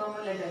 4th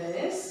Roman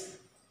letter is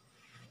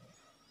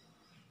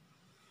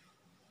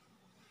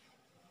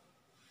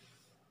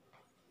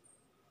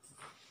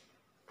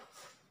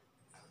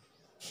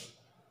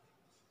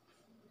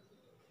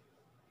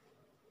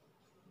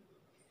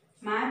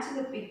match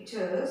the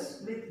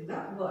pictures with the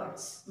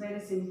words. Very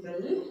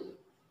simple.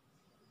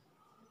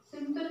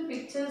 Simple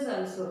pictures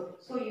also.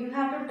 So you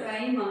have to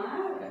try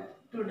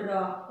to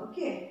draw.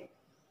 Okay.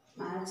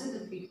 Match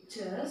the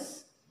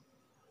pictures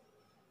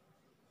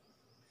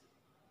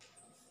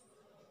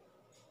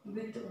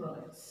with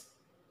words.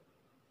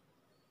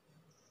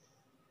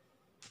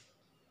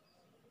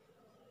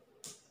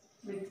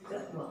 With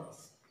the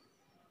words.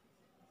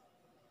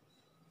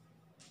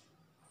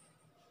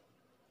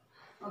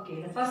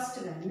 Okay, the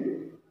first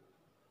one.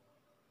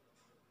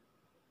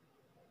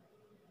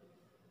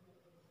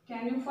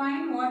 Can you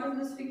find what is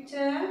this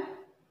picture?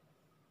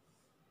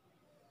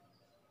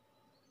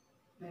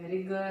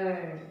 Very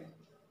good.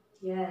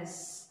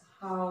 Yes,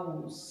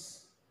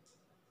 house.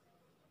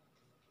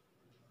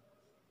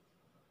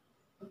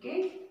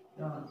 Okay?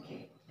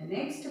 Okay. The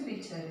next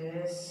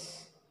picture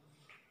is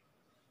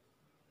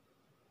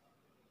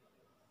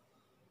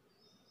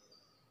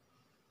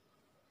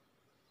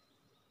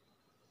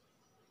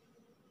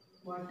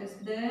what is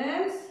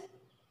this?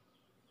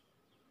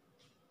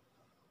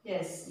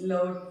 Yes,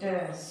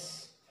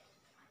 lotus.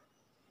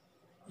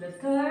 The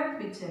third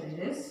picture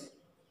is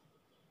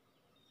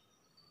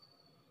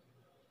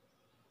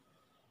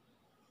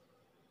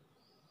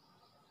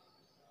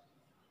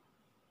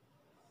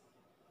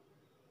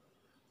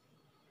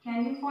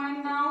can you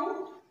find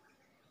now?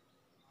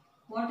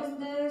 What is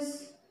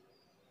this?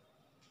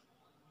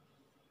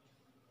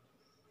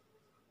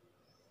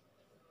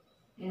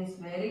 Yes,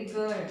 very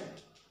good.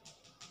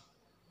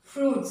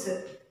 Fruits.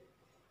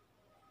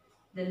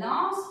 The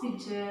last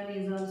picture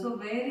is also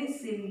very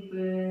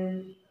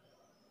simple.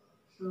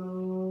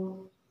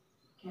 So,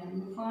 can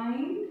you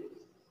find?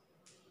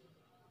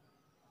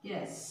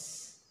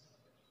 Yes,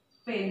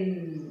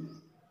 pen.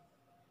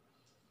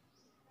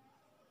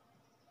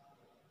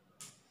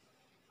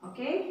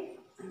 Okay?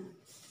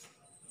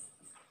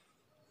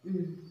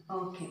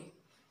 Okay.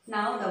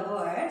 Now the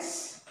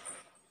words.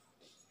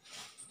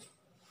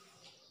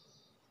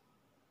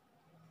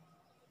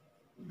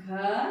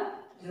 Ghar,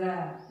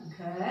 ghar,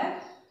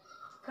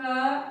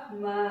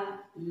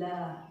 kamala,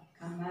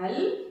 kamal,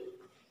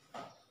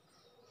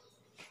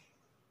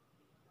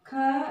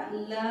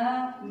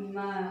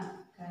 kalama,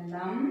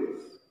 kalam,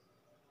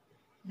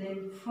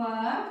 then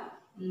fal.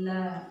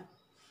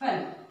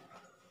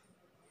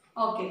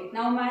 Okay,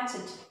 now match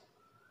it.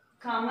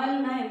 Kamal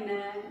na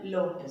enna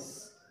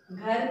lotus,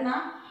 ghar na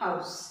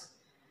house,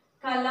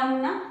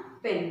 kalam na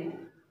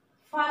pen,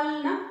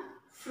 fal na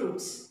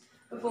fruits.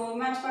 Before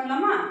match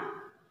panlama.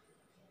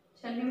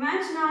 Shall we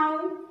match now?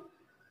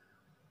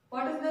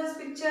 What is this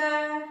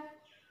picture?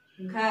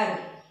 Ghar.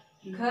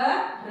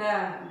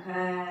 Ghar.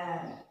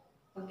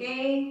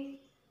 Okay.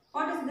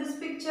 What is this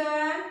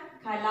picture?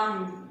 Kalam.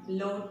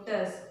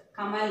 Lotus.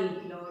 Kamal.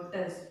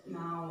 Lotus.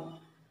 Now.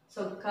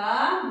 So,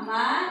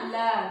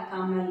 kamala.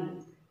 Kamal.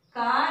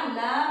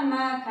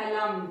 Kalama.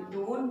 Kalam.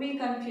 Don't be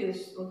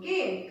confused.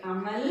 Okay.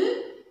 Kamal.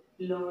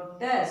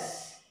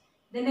 Lotus.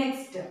 The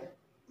next.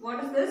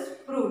 What is this?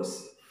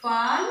 Fruits.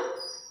 Fal.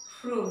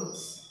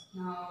 Fruits.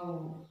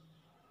 Now.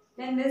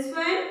 Then this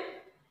one.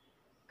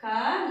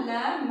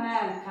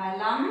 Kalama,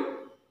 kalam,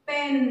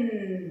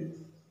 pen.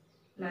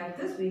 Like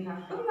this we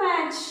have to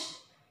match.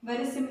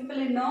 Very simple,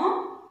 you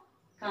know.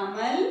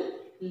 Kamal,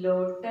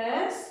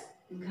 lotus,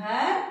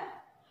 ghar,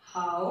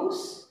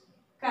 house,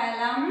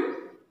 kalam,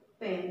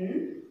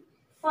 pen,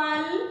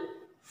 fal,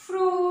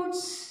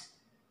 fruits.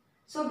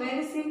 So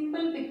very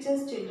simple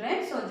pictures,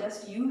 children. So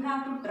just you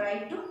have to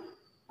try to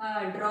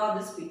draw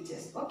these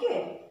pictures.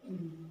 Okay.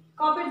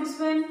 Copy this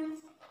one.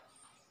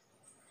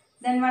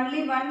 Then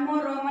only one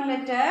more Roman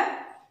letter,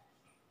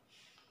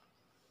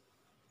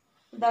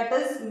 that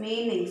is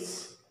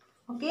meanings.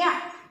 Okay,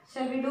 yeah.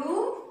 Shall we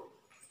do?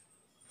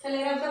 Shall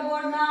I rub the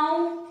board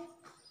now?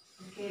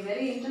 Okay,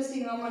 very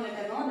interesting Roman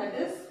letter, no? That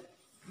is,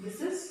 this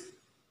is.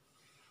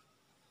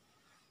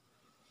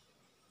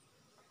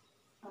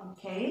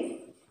 Okay.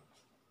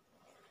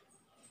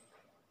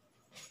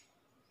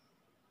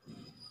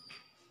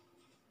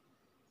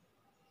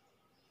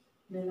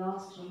 The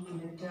last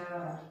Roman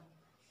letter.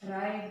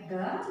 Write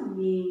the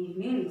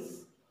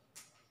meanings.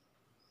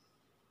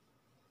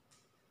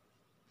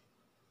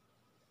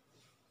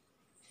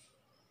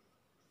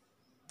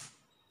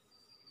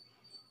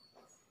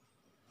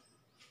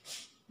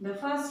 The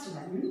first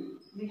one,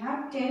 we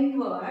have 10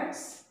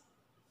 words.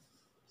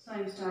 So I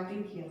am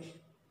starting here.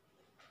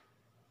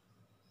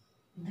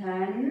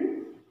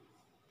 Dhan,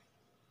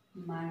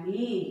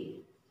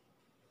 money.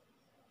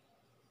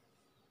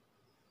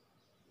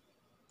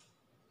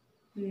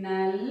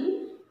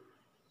 Nal,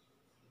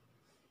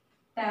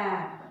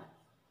 tap.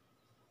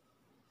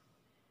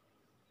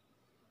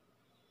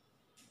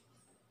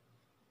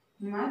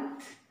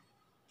 Mat,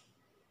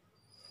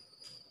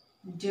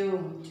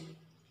 don't.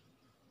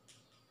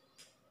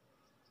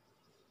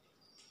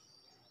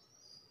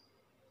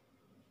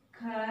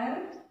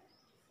 Kar,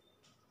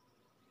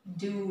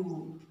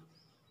 do.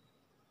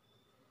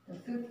 The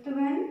fifth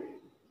one,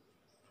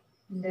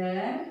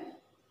 dar,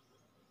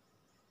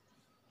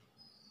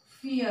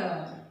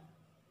 fear.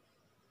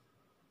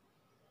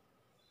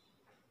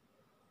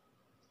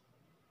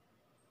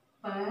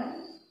 Per,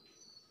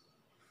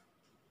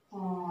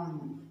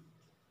 on.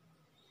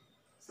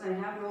 So I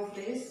have no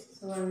place,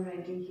 so I am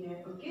writing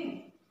here.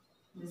 Okay.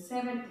 The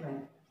seventh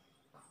one.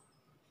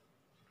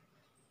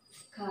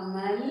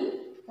 Kamal.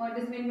 What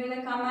is meant by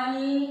the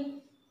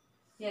Kamal?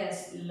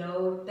 Yes,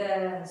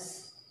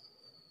 lotus.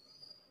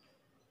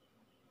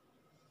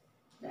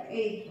 The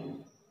eighth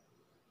one.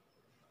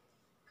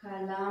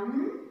 Kalam.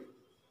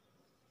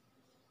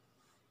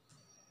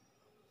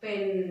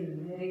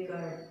 Pen. Very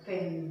good.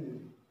 Pen.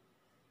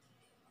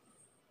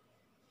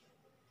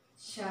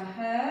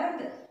 Shahad.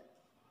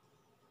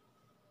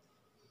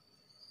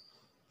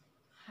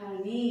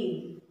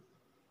 Honey.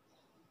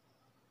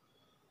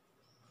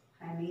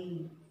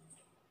 Honey.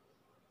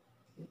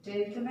 The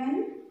 10th one.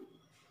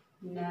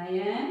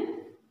 Nayan.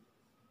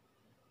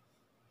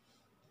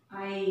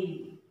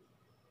 Eye.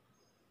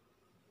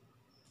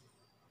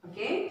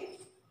 Okay.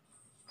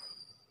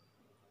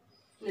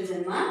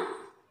 Listen, ma.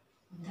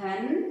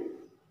 Dhan,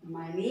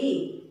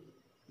 money.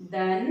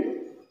 Dhan,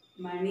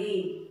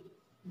 money.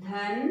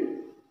 Dhan,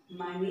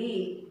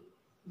 money.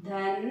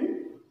 Dhan,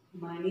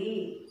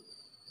 money.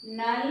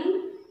 Null,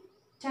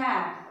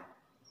 tap.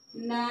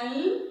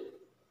 Null,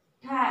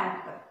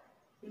 tap.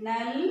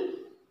 Null,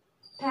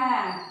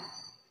 tap.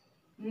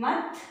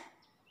 Mat,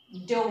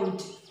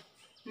 don't.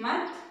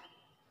 Mat,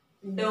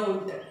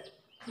 don't.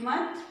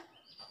 Mat,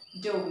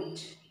 don't.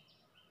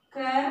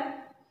 Kar,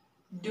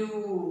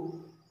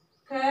 do.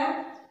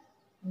 Kar,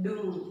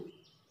 do.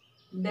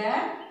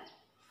 Dar,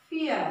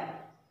 fear.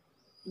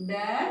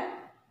 Dar,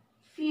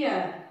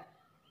 fear.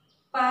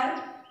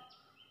 Per,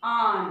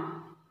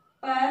 on.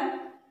 Per,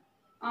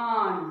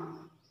 on.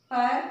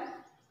 Per,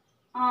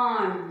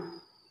 on.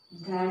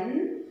 Dhan,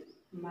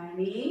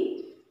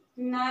 money.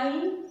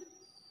 Null,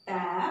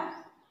 tap.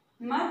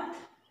 Mat,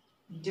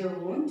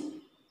 don't.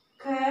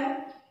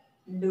 Kar,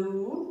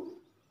 do.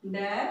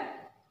 Dar,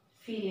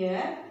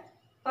 fear.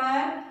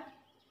 Per,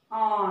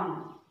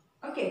 on.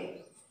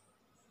 Okay.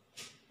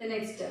 The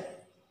next.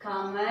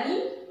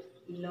 Kamal,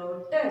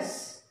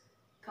 lotus.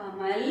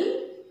 Kamal,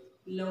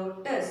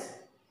 lotus.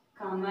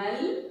 Kamal,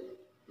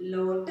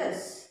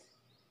 lotus.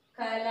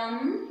 Kalam,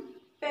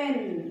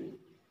 pen.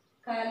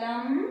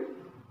 Kalam,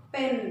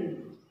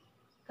 pen.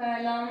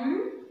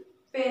 Kalam,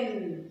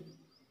 pen.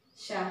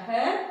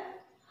 Shahad,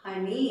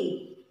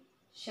 honey.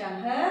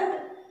 Shahad,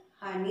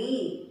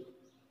 honey.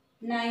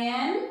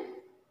 Nayan,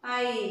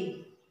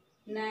 eye.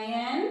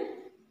 Nayan,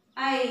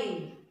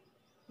 eye.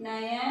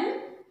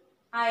 Nayan,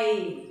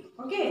 eye.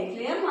 Okay,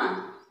 clear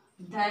ma?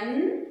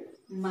 Dhan,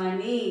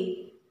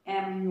 money.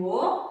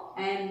 M-O-N-E-Y.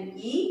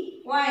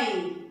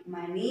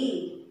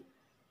 Money.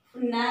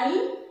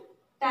 Null,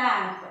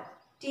 tap.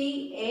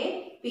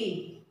 T-A-P.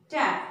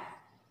 Tap.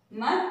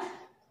 Mat,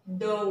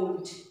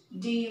 don't.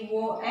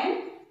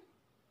 D-O-N-T.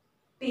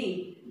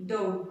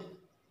 Don't.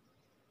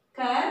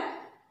 Kar,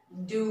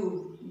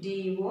 do.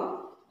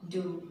 D-O,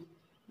 do.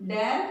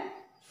 Dar,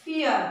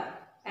 fear.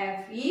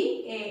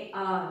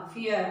 F-E-A-R.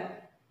 Fear.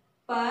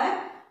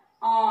 Per,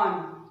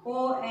 on.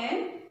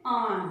 O-N,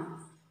 on.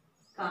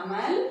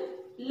 Kamal,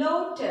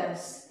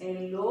 lotus.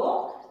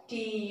 L-O-T-U-S.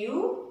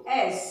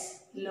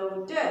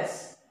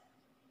 Lotus.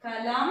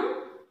 Kalam,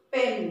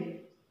 pen.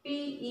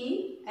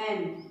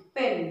 P-E-N.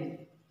 Pen.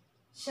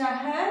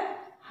 Shahad,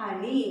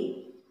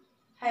 honey.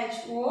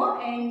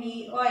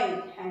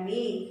 H-O-N-E-Y.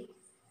 Honey.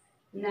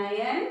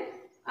 Nayan,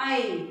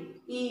 eye.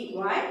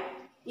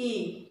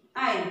 E-Y-E.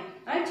 Eye.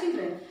 Right,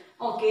 children?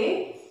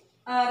 Okay.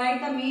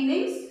 Write the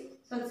meanings.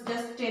 So it's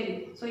just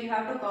 10. So you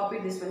have to copy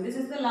this one. This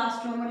is the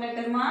last Roman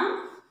letter,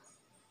 ma.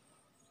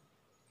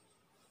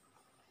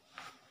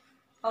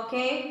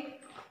 Okay.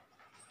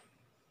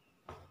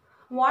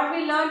 What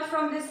we learned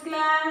from this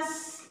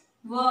class?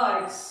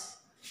 Words.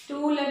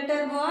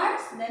 2-letter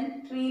words,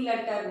 then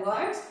 3-letter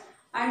words,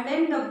 and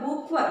then the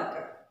book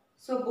work.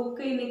 So book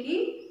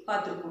iniki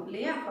paatrukom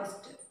leya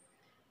first.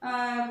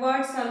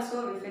 Words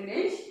also we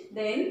finished.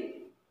 Then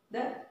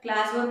the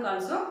class work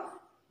also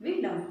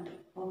we learned.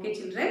 Okay,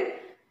 children.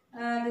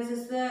 This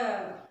is the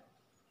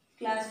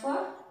class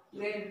for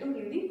grade 2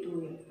 Hindi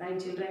 2 year. Right,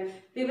 children?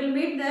 We will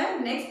meet the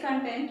next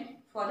content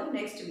for the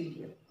next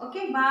video.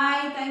 Okay,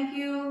 bye. Thank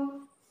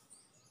you.